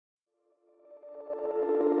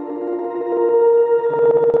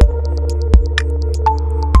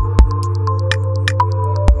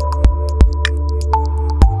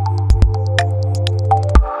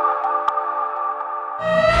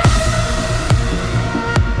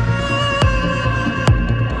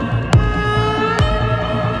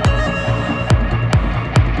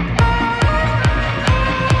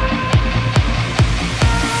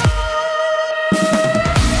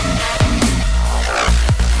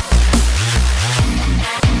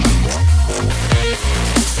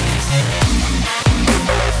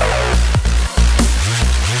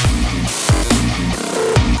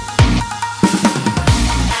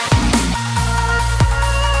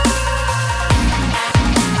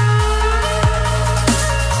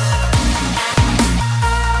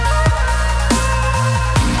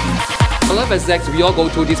half as sex, we all go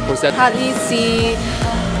through this process. Hardly see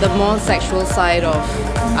the more sexual side of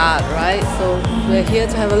art, right? So we're here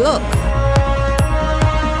to have a look.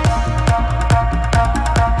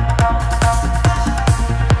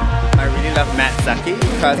 I really love Matt Saki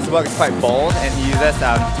because his work is quite bold and he uses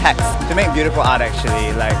text to make beautiful art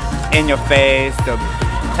actually, like in your face, the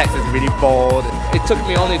text is really bold. It took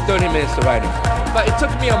me only 30 minutes to write it, but it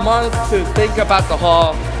took me a month to think about the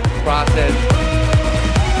whole process.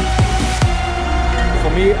 For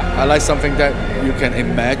me, I like something that you can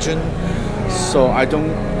imagine, so I don't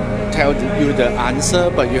tell you the answer,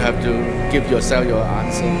 but you have to give yourself your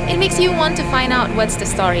answer. It makes you want to find out what's the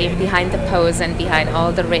story behind the pose and behind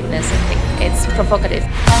all the redness. I think it's provocative.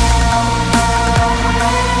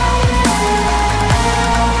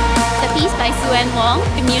 The piece by Suen Wong,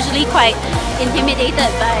 I'm usually quite intimidated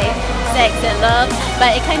by sex and love,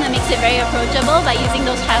 but it kind of makes it very approachable by using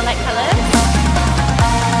those childlike colors.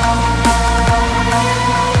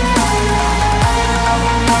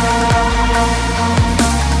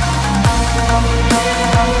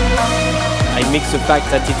 I mix the fact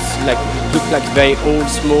that it's like look like very old,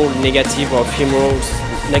 small, negative or ephemerals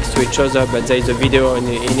next to each other, but there is a video in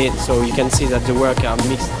it, so you can see that the work are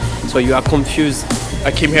mixed, so you are confused.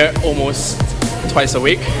 I came here almost twice a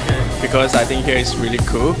week because I think here is really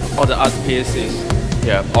cool. All the art piece is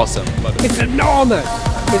awesome. It's enormous.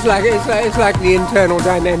 It's like the internal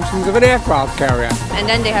dimensions of an aircraft carrier. And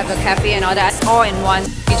then they have the cafe and all that, all in one.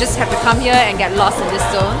 You just have to come here and get lost in this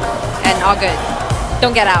zone and all good.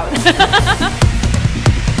 Don't get out.